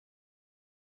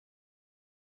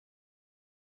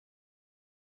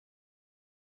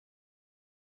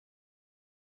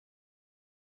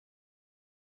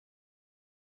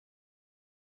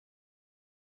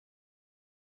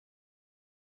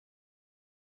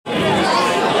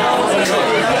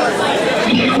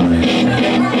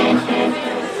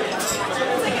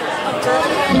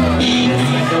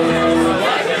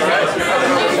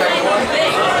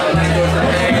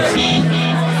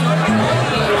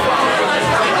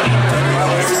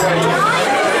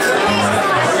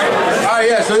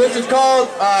called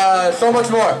So Much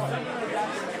More.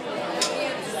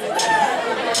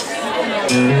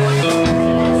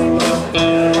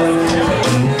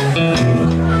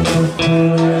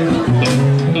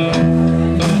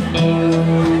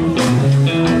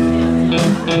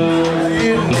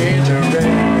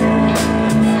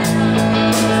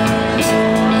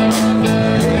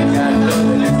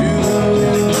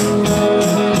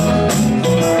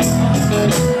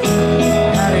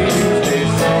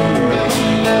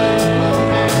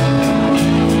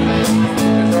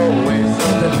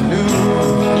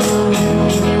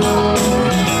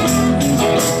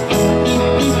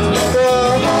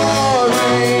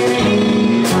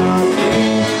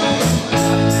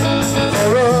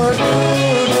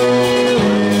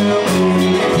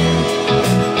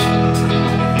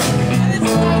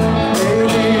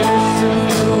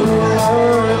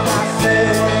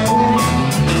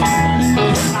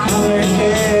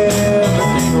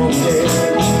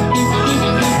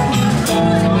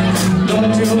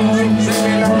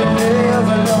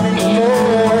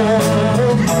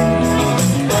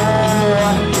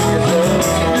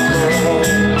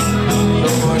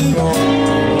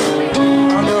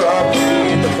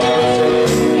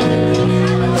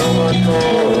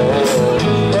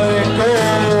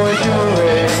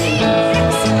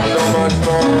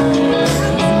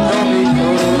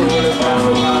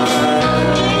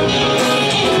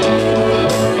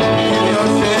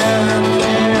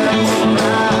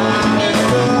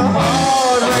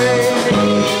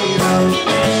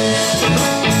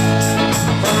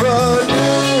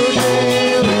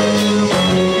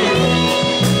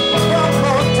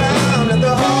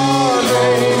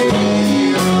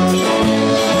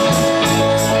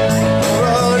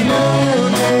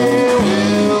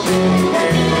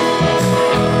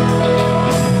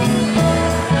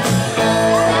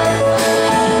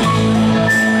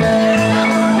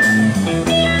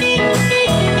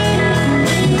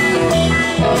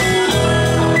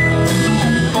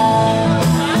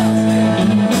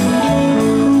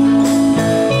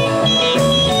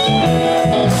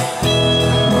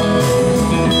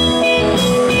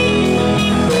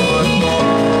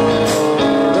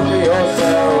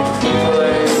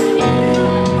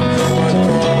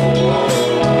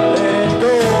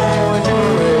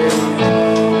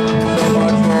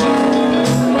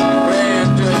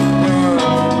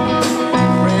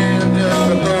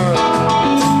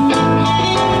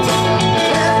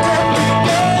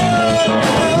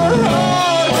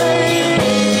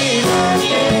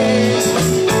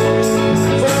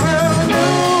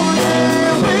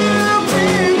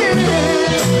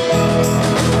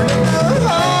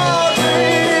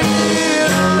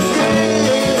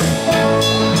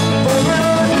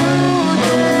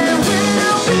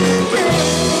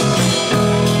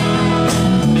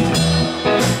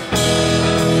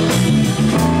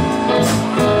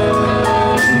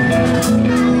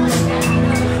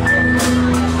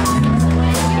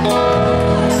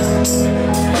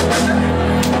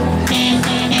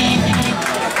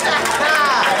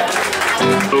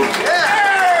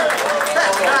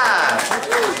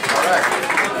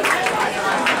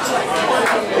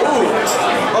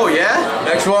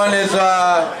 Next one is,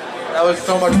 that was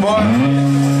So Much More.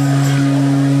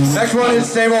 Next one is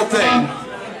Same Old Thing.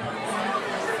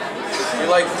 You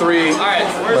like three. Alright,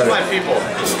 where's my people?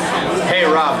 Hey,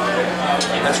 Rob.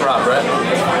 That's Rob, right?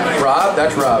 Rob?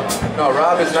 That's Rob. No,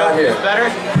 Rob is not here. Better?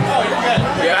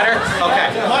 Better?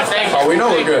 Okay. Thank you. Oh, we know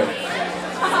we're good.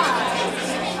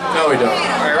 No, we don't.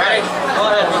 Alright, ready? Go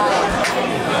ahead.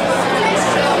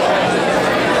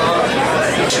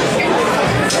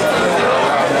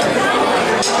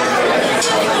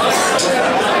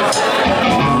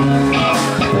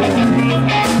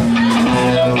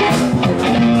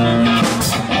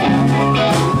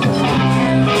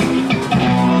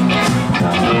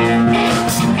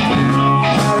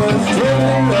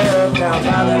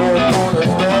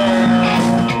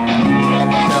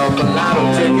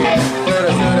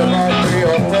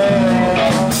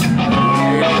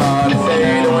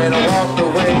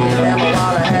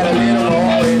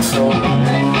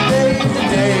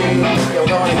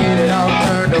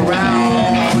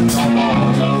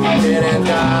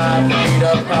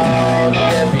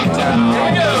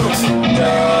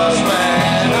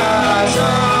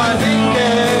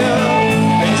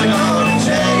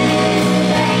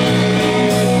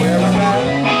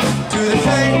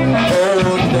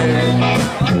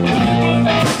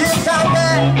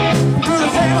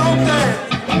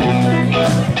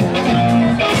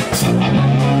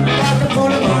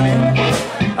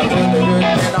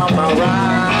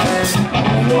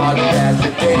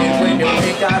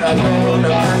 Gotta go on the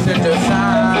passenger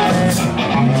side.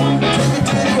 Take it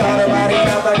to the automatic,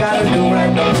 I gotta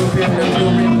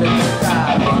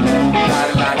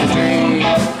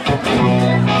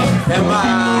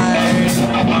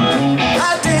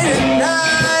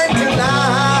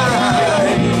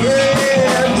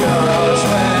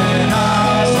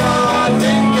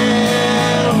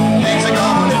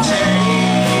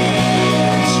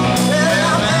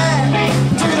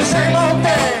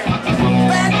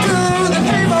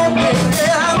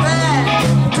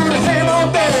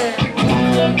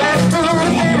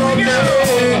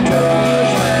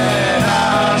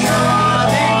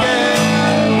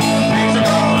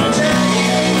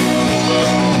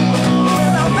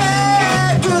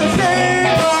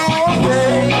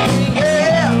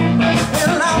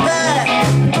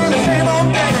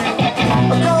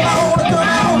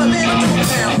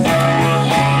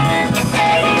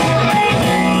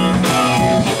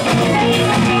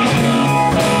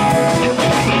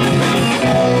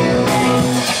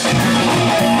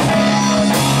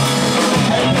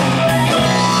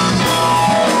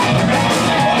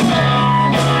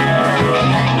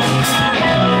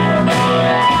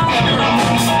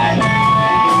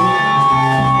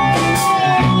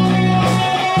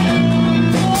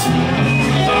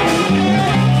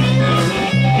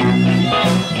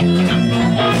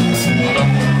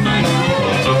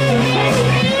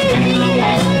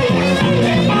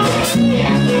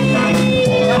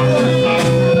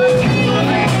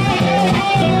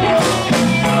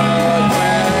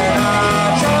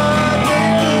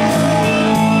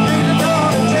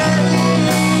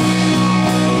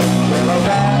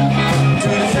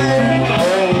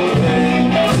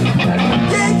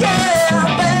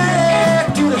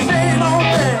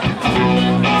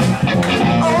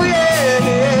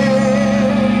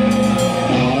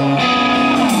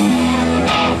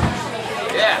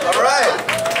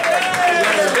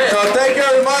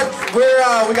much.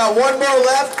 We got one more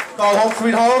left called Home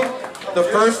Sweet Home. The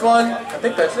first one, I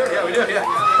think that's it. Yeah, we do, yeah.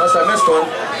 Unless I missed one.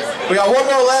 We got one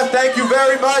more left. Thank you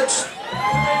very much.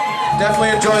 Definitely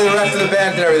enjoy the rest of the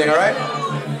band and everything, all right?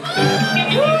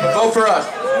 Vote for us.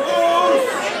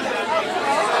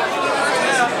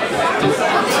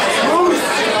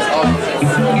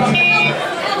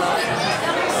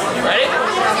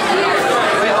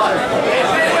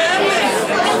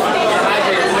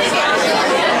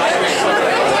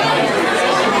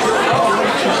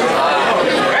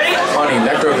 Ready? Honey,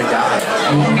 nectar of the gods.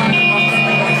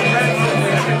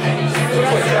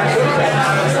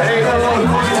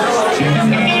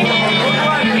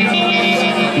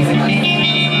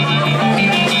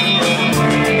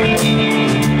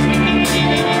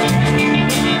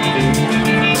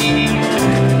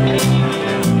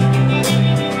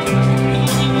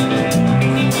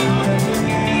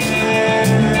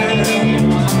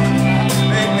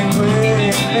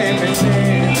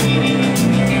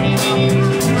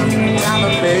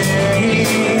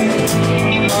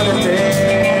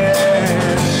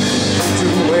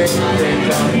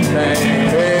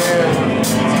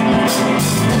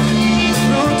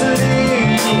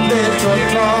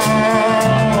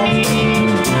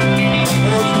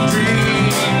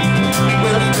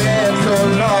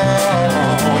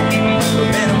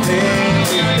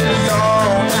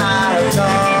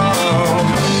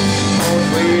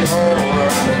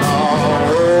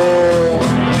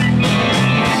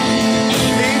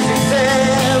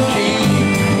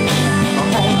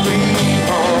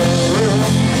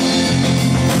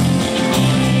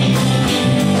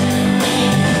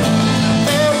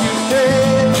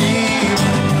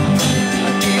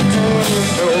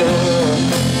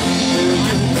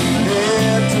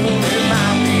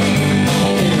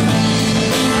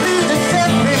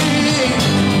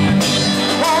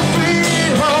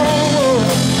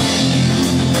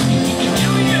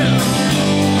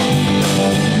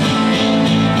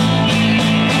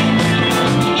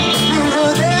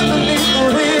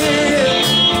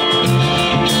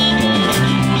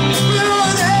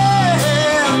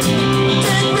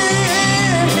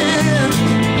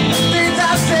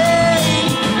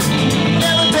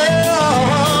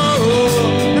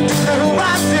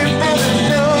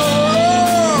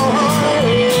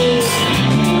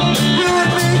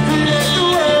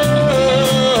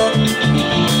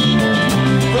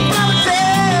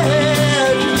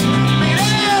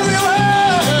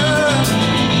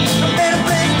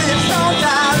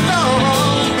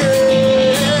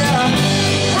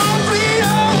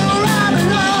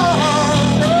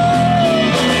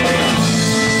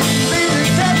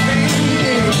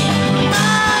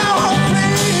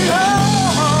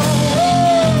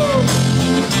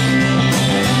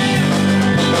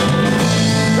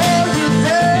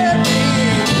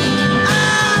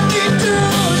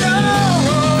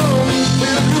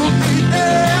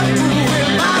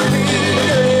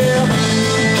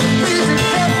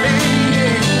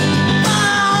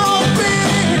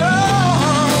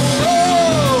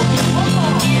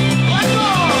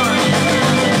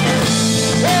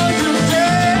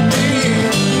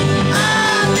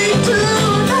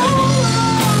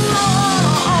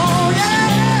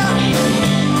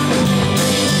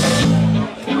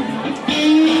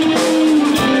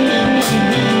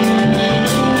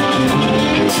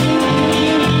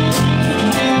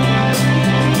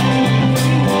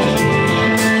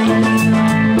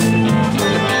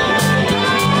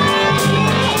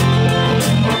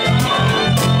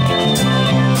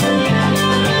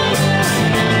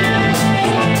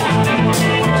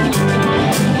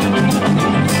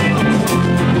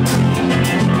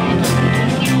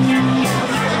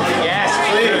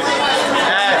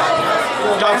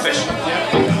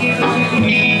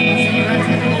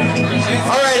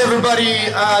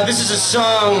 This is a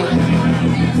song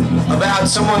about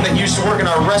someone that used to work in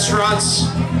our restaurants,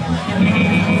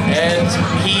 and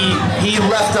he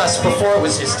left us before it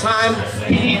was his time.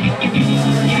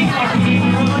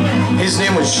 His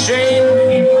name was Shane,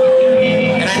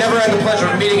 and I never had the pleasure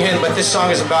of meeting him, but this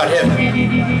song is about him.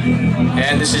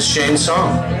 And this is Shane's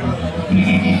song.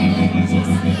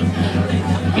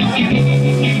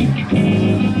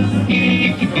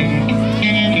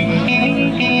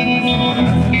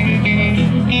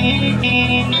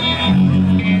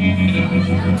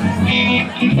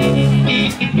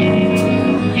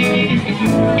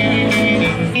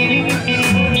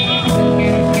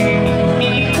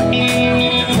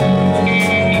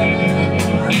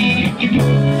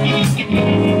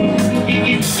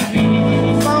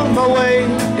 Found my way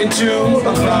into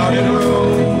a crowded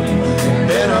room,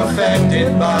 been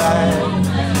affected by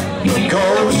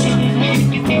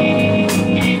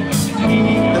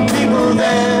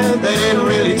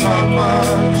how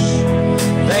much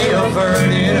they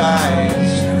averted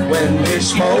eyes when they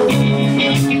spoke.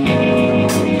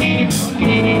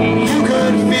 You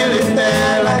could feel it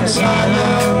there like a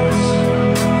silence.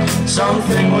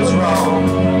 Something was wrong,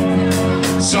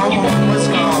 someone was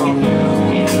gone.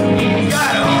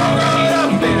 Got all grown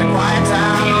up in a quiet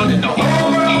town, and the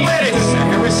whole world waited to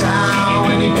hear every sound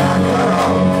when he got cut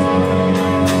off.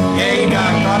 Yeah, he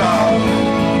got cut off.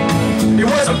 He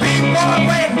was a big boy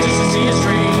waiting just to see his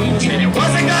dreams, and he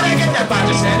wasn't gonna get that by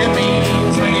just any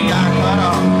means when he got cut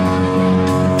off.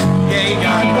 Yeah, he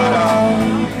got cut off.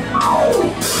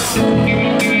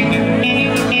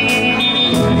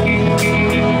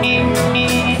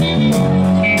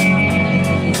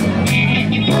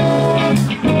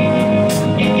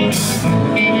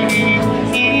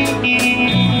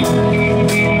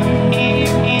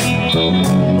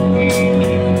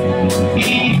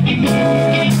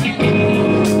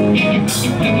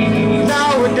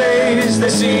 Nowadays they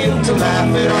seem to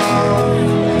laugh it off.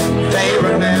 They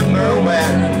remember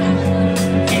when,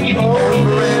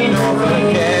 over and over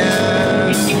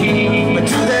again. But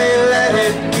do they let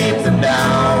it keep them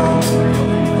down?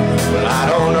 Well, I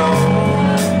don't know,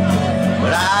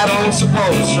 but I don't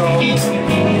suppose so.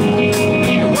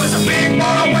 It was a big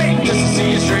boy waiting just to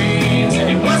see his dreams, and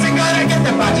he wasn't gonna get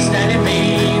them by just any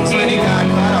means when he got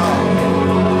cut off.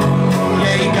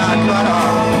 Yeah, he got cut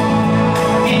off.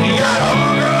 He got all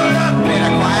grown up in a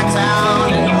quiet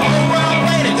town, and the whole world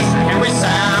waited just to hear his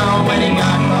sound when he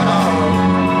got cut off.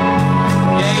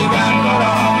 Yeah, he got cut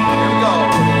off. Here we go.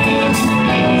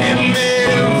 It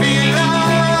made him feel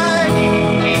like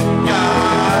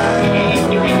God.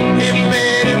 It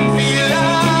made him feel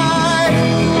like.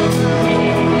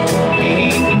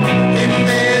 It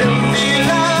made him feel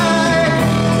like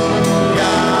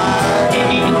God.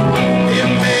 It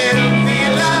made him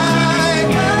feel like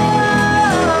God.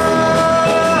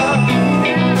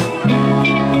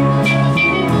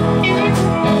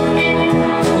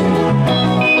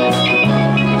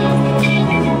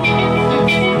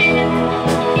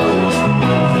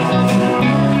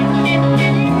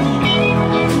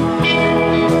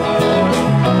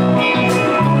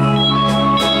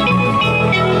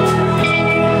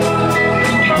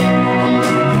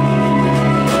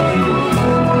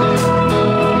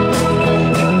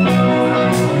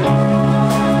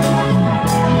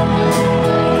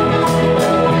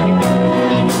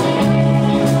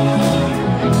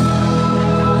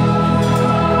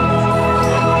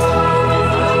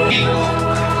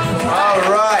 All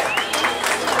right.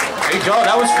 There you go.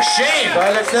 That was for shame. So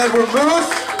as I said, we're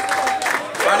Moose.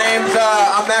 My name's,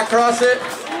 I'm Matt Crossit.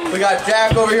 We got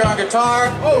Jack over here on guitar.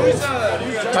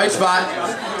 Tight spot.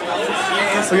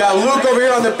 We got Luke over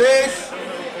here on the bass.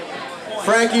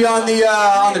 Frankie on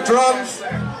the drums.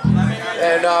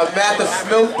 And Matt the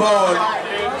Milk Bone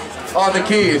on the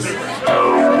keys.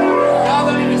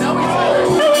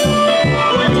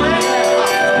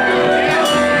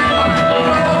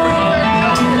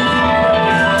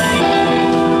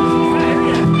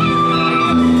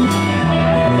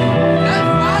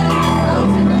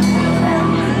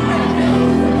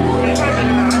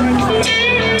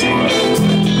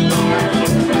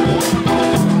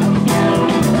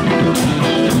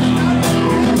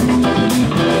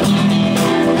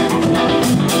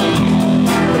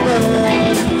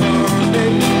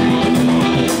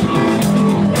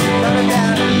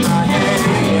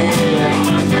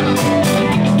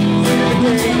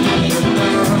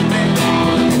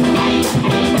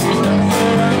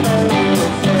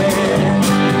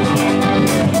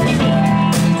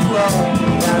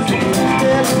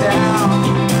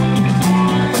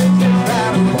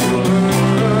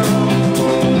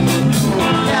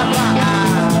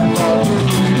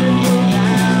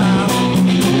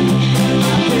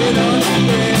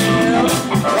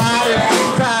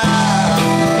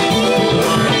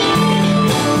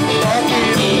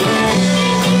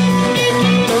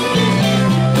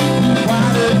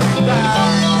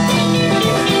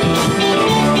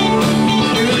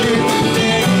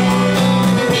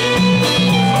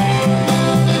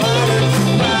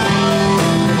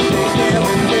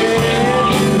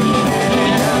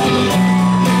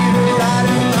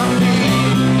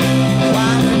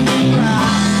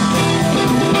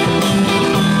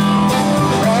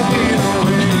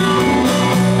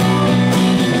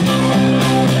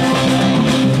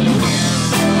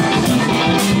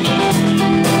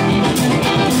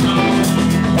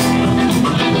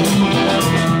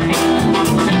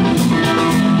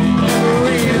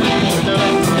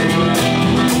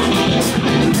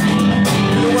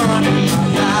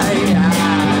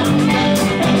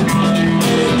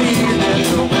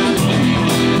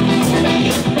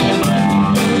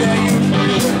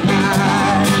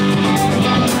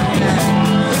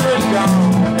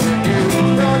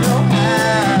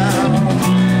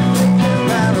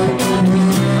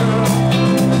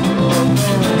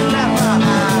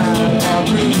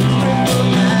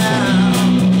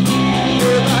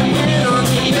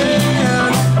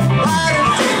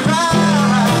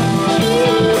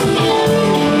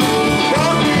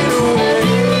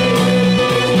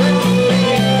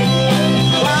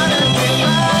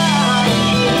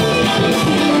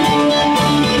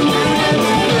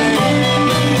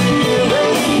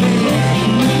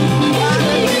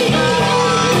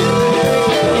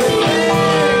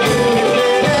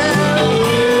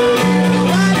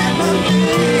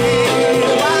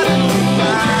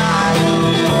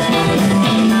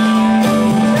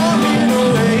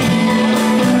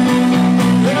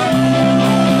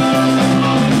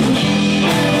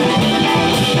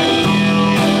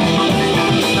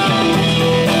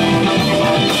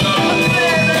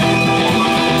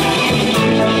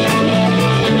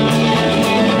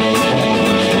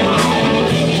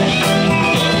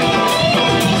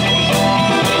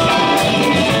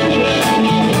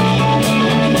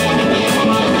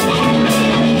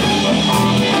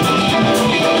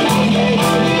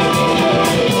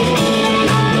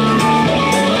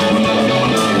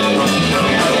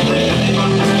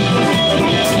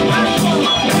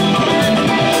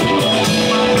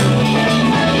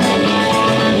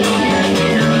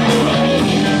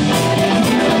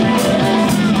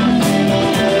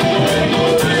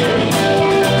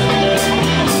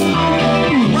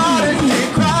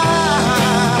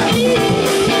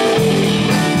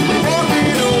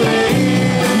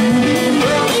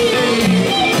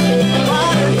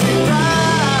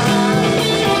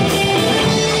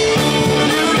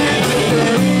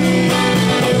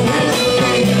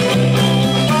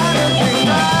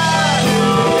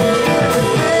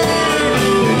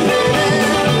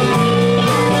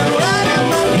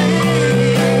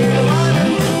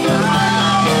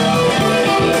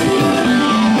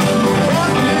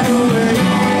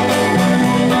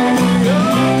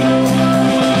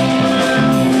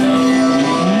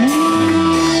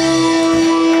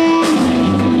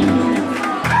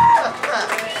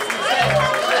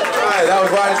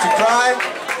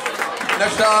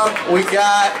 drum. We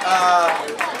got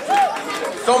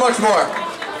so much more.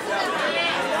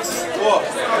 Whoa.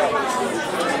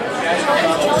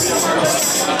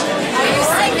 Are you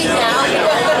singing now?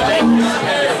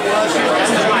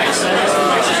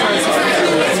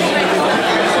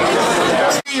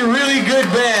 Really good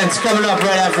bands coming up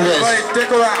right after this. Everybody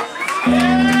stick around.